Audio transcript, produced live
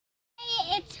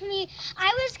with me.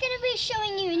 I was going to be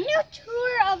showing you a new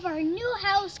tour of our new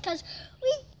house because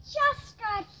we just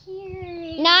got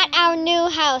here. Not our new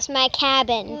house, my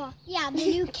cabin. Well, yeah, the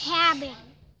new cabin.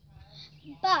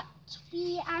 But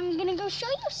I'm going to go show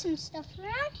you some stuff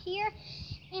around here.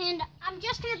 And I'm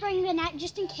just going to bring the net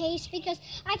just in case because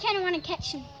I kind of want to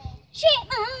catch some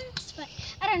chipmunks. But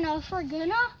I don't know if we're going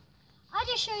to. I'll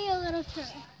just show you a little tour.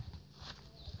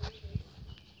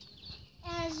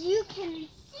 As you can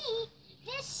see,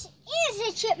 this is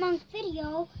a chipmunk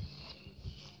video,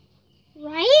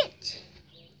 right?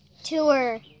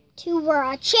 Tour.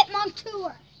 A chipmunk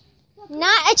tour.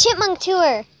 Not a chipmunk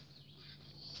tour.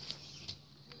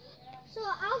 So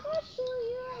I'll go show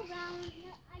you around.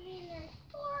 I mean, there's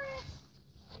forest.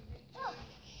 Oh.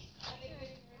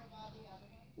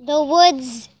 The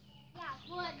woods.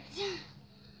 Yeah, woods.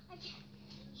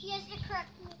 She has to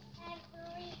correct me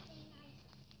everything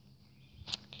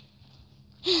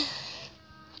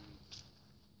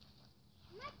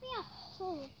might be a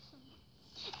hole somewhere.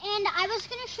 And I was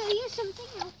going to show you something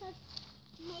else that's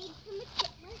made from a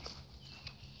chipmunk.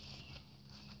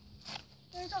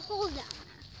 There's a hole down there.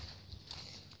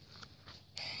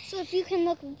 So if you can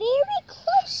look very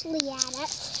closely at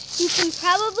it, you can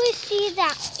probably see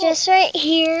that hole. Just right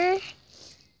here.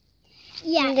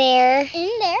 Yeah. There.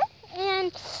 In there.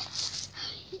 And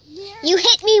there. You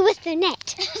hit me with the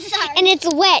net. Sorry. And it's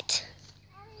wet.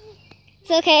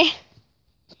 It's okay.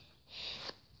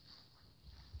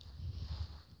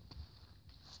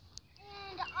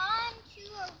 And on to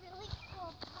a really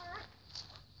cool part.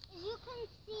 As you can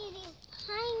see, these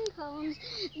pine cones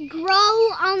grow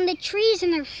on the trees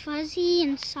and they're fuzzy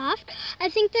and soft. I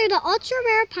think they're the ultra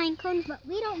rare pine cones, but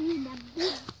we don't need them.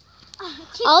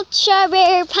 Ultra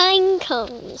rare pine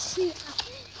cones.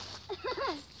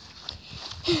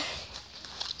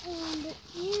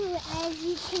 As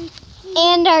you can see,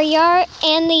 And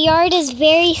the yard is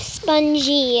very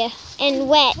spongy and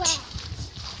wet.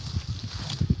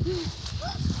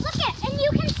 Look at, and you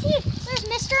can see there's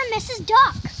Mr. and Mrs.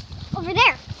 Duck over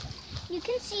there. You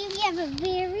can see we have a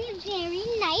very, very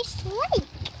nice lake.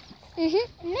 And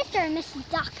Mr. and Mrs.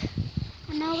 Duck.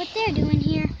 I know what they're doing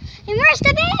here. And where's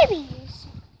the babies?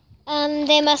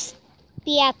 They must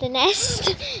be at the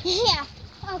nest. Yeah.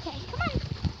 Okay, come on.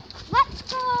 Let's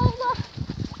go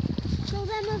show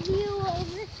them a view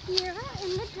over here in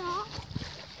the dock.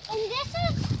 And this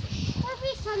is where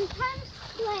we sometimes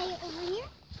play over here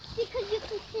because you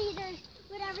can see there's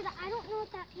whatever I don't know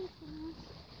what that pink thing is.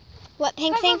 What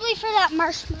pink thing? Probably for that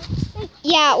marshmallow.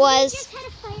 Yeah, it We was. just had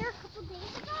a fire a couple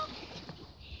days ago.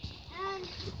 And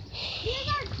here's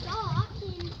our dock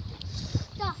and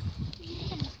stuff. You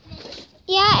can fish.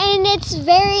 Yeah, and it's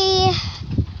very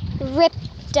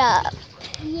ripped up.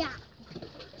 Yeah.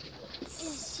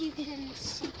 As you can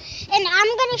see. And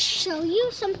I'm going to show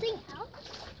you something else.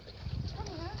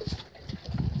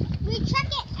 We check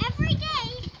it every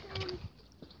day.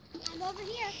 I'm over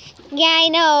here. Yeah, I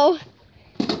know.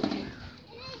 And as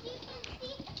you can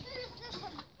see, there's this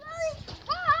very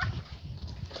rock.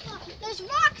 Look, there's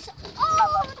rocks all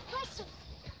over the place.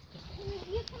 And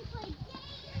you can play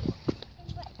games and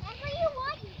whatever you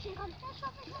want. You can come fish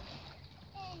over here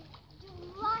and do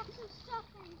lots of stuff.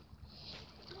 And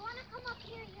if you want to come up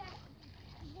here, you have to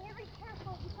be very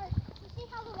careful because you see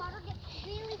how the water gets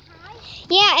really high?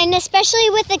 Yeah, and especially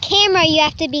with the camera, you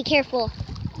have to be careful.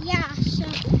 Yeah, so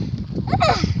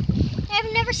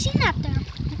I've never seen that there.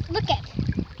 Look at.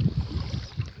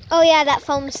 Oh yeah, that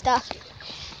foam stuff.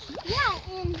 Yeah,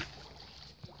 and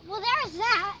well, there's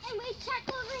that, and we check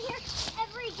over here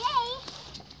every day.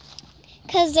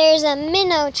 Because there's a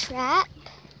minnow trap.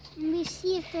 And we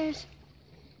see if there's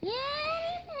any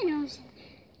minnows in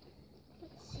there.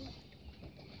 Let's see.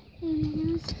 Any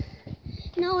minnows?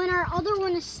 No, and our other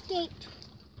one escaped,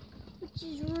 which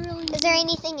is really. Is there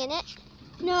anything in it?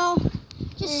 No,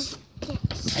 just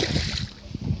sticks.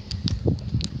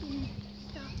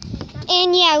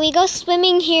 And yeah, we go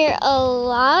swimming here a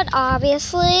lot,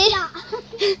 obviously. Yeah.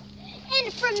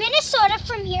 And from Minnesota,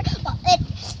 from here, well,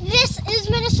 this is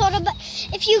Minnesota, but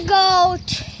if you go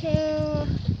to...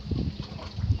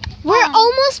 We're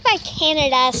almost by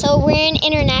Canada, so we're in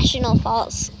International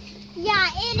Falls.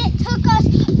 Yeah, and it took us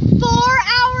 4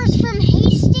 hours from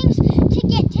Hastings to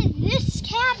get to this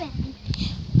cabin.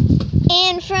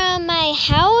 And from my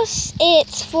house,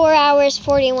 it's 4 hours,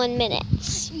 41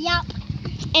 minutes. Yep.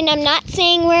 And I'm not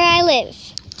saying where I live.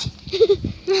 You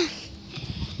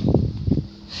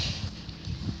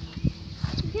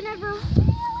can have a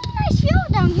really nice view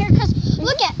down here because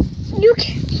look at you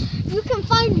can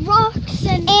find rocks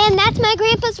and that's my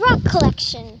grandpa's rock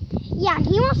collection. yeah,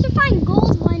 he wants to find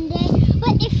gold one day.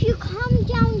 But if you come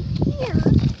down here,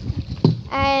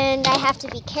 and I have to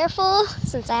be careful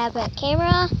since I have a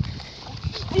camera.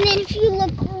 And then if you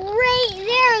look right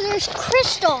there, there's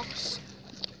crystals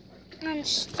and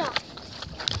stuff.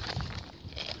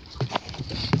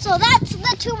 So that's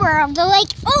the tour of the lake.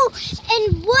 Oh,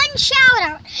 and one shout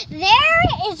out.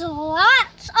 There is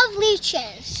lots of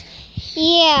leeches.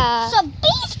 Yeah. So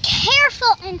be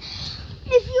careful, and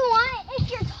if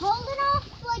you're tall enough,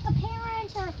 like a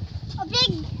parent or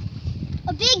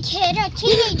a big kid, a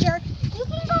teenager, you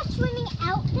can go swimming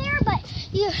out there, but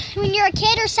when you're a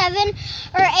kid or 7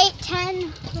 or 8,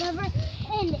 10, whatever,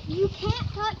 and you can't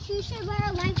touch, you should wear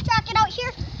a life jacket out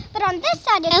here. But on this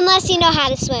side, Unless you know how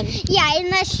to swim. yeah,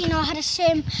 unless you know how to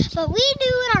swim. But we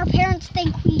do, and our parents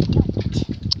think we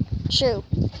don't. True.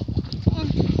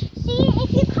 And see,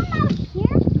 if you come out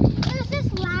here, there's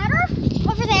this ladder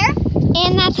over there.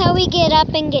 And that's how we get up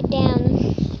and get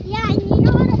down. Yeah, and you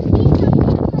know how to see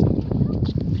something?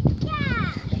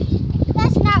 Yeah,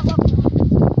 that's not what we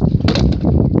want.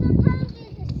 Sometimes you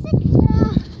just sit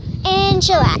down And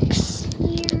chillax.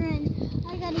 here, and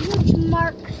I got a huge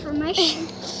mark for my shoe.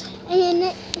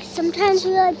 And sometimes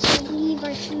we like to leave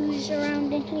our shoes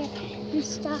around in here and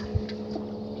stuff.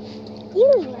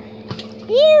 Ew.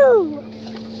 Ew.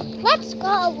 Let's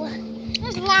go.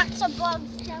 There's lots of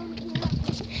bugs down here.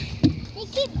 They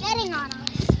keep getting on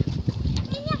us.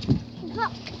 And yeah,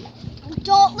 look.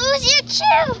 Don't lose your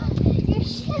shoe.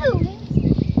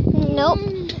 Nope.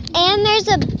 And there's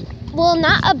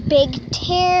not a big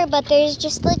tear, but there's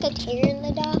just like a tear in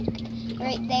the dock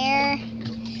right there.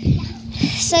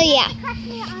 So yeah. Correct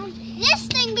me on this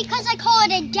thing because I call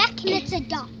it a deck and it's a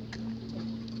dock.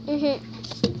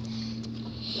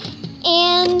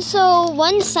 And so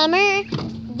one summer,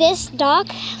 this dock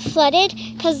flooded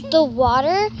because the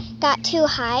water got too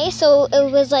high. So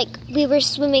it was like we were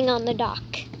swimming on the dock.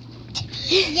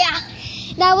 Yeah.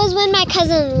 That was when my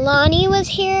cousin Lonnie was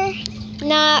here,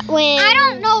 not when... I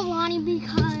don't know Lonnie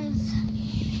because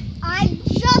I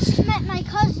just met my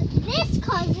cousin, this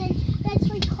cousin that's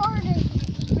recorded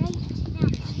right now.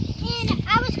 And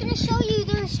I was going to show you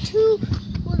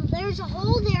there's a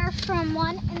hole there from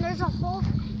one and there's a hole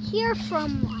here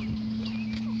from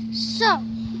one. So,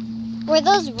 Where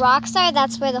those rocks are,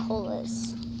 that's where the hole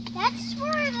is. that's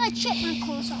where the chipmunk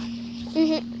holes are.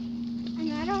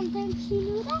 And I don't think she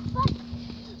knew that, but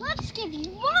let's give you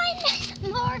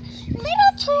one more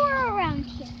little tour around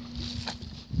here.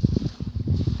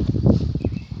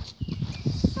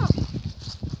 So,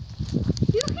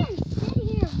 you can sit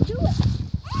here and do it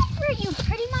wherever you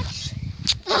pretty much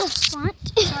want.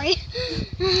 Sorry.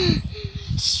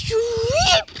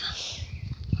 Sweep!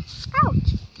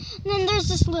 Ouch. And then there's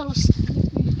this little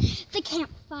the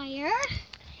campfire.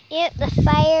 Yep, the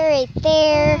fire right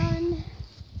there. And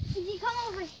if you come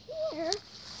over here,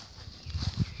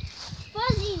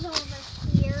 Fuzzy's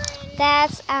over here. And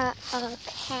That's a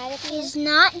caterpillar. he's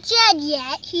not dead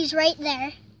yet. He's right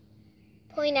there.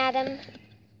 Point at him.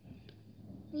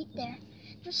 Right there.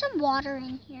 There's some water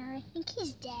in here. I think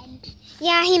he's dead.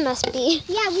 Yeah, he must be.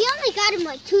 Yeah, we only got him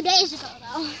like 2 days ago,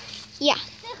 though. Yeah.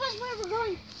 Because we were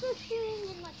going fishing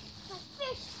and like the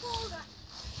fish school got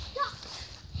stuck.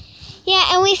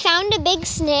 Yeah, and we found a big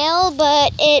snail,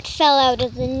 but it fell out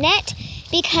of the net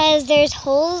because there's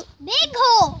holes. Big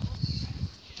holes.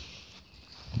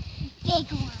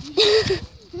 Big one.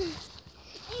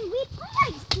 And we play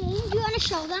a game. Do you want to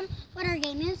show them what our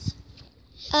game is?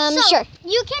 So, Sure.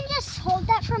 You can just hold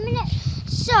that for a minute.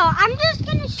 So, I'm just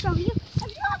going to show you. If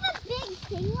you have a big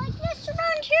thing like this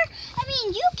around here, I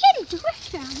mean, you can do it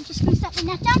here. I'm just going to set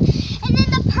my net down. And then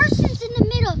the person's in the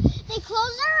middle. They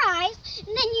close their eyes.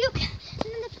 And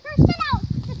then the person out,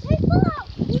 the people out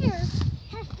here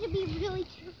has to be really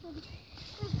careful.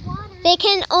 There's water. They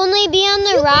can only be on the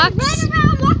You can rocks. run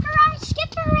around, walk around,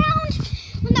 skip around.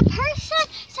 When the person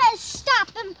says stop,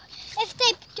 and if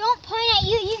they don't point at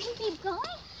you, you can keep going.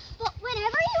 But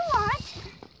whenever you want,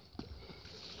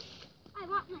 I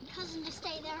want my cousin to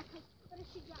stay there. What if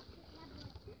she drops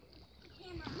the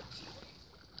camera?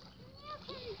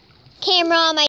 Camera on my